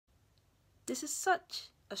This is such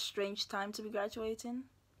a strange time to be graduating.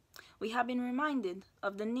 We have been reminded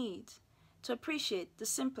of the need to appreciate the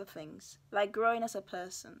simple things, like growing as a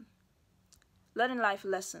person, learning life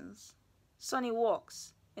lessons, sunny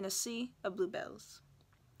walks in a sea of bluebells.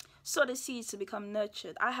 Sow the seeds to become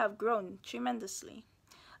nurtured. I have grown tremendously.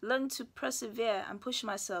 Learned to persevere and push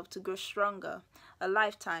myself to grow stronger, a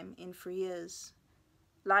lifetime in 3 years.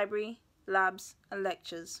 Library, labs, and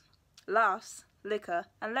lectures. Laughs, liquor,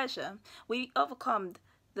 and leisure. We overcome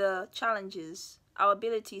the challenges, our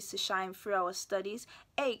abilities to shine through our studies,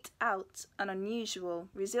 ached out an unusual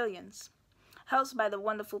resilience. Helped by the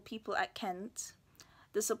wonderful people at Kent,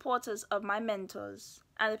 the supporters of my mentors,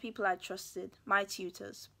 and the people I trusted, my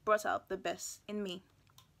tutors, brought out the best in me.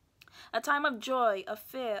 A time of joy, of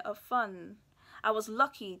fear, of fun. I was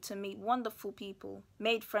lucky to meet wonderful people,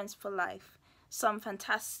 made friends for life, some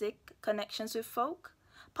fantastic connections with folk,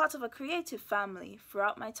 part of a creative family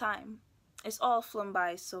throughout my time. It's all flown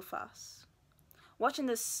by so fast. Watching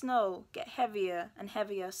the snow get heavier and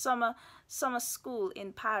heavier, summer school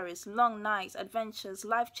in Paris, long nights, adventures,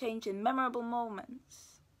 life-changing, memorable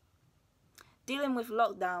moments. Dealing with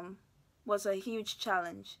lockdown was a huge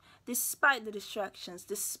challenge, despite the distractions,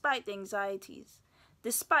 despite the anxieties,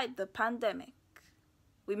 despite the pandemic.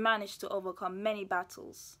 We managed to overcome many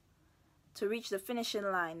battles. To reach the finishing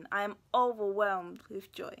line, I am overwhelmed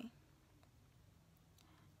with joy.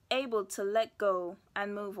 Able to let go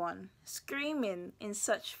and move on, screaming in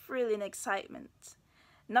such thrilling excitement.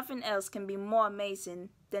 Nothing else can be more amazing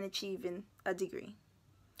than achieving a degree.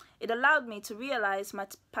 It allowed me to realize my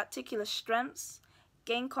particular strengths,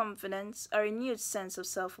 gain confidence, a renewed sense of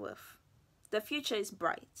self-worth. The future is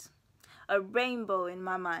bright, a rainbow in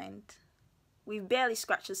my mind. We've barely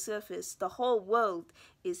scratched the surface. The whole world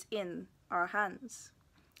is in our hands.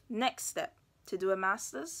 Next step, to do a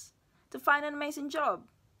master's, to find an amazing job,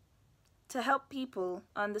 to help people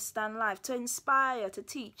understand life, to inspire, to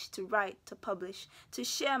teach, to write, to publish, to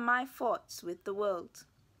share my thoughts with the world.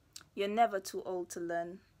 You're never too old to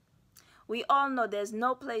learn. We all know there's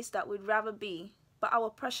no place that we'd rather be, but our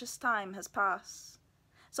precious time has passed.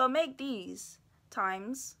 So make these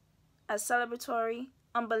times as celebratory,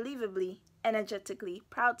 unbelievably, energetically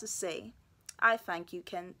proud to say, I thank you,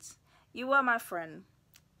 Kent. You were my friend.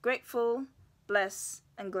 Grateful, blessed,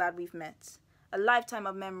 and glad we've met. A lifetime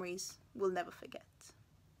of memories we'll never forget.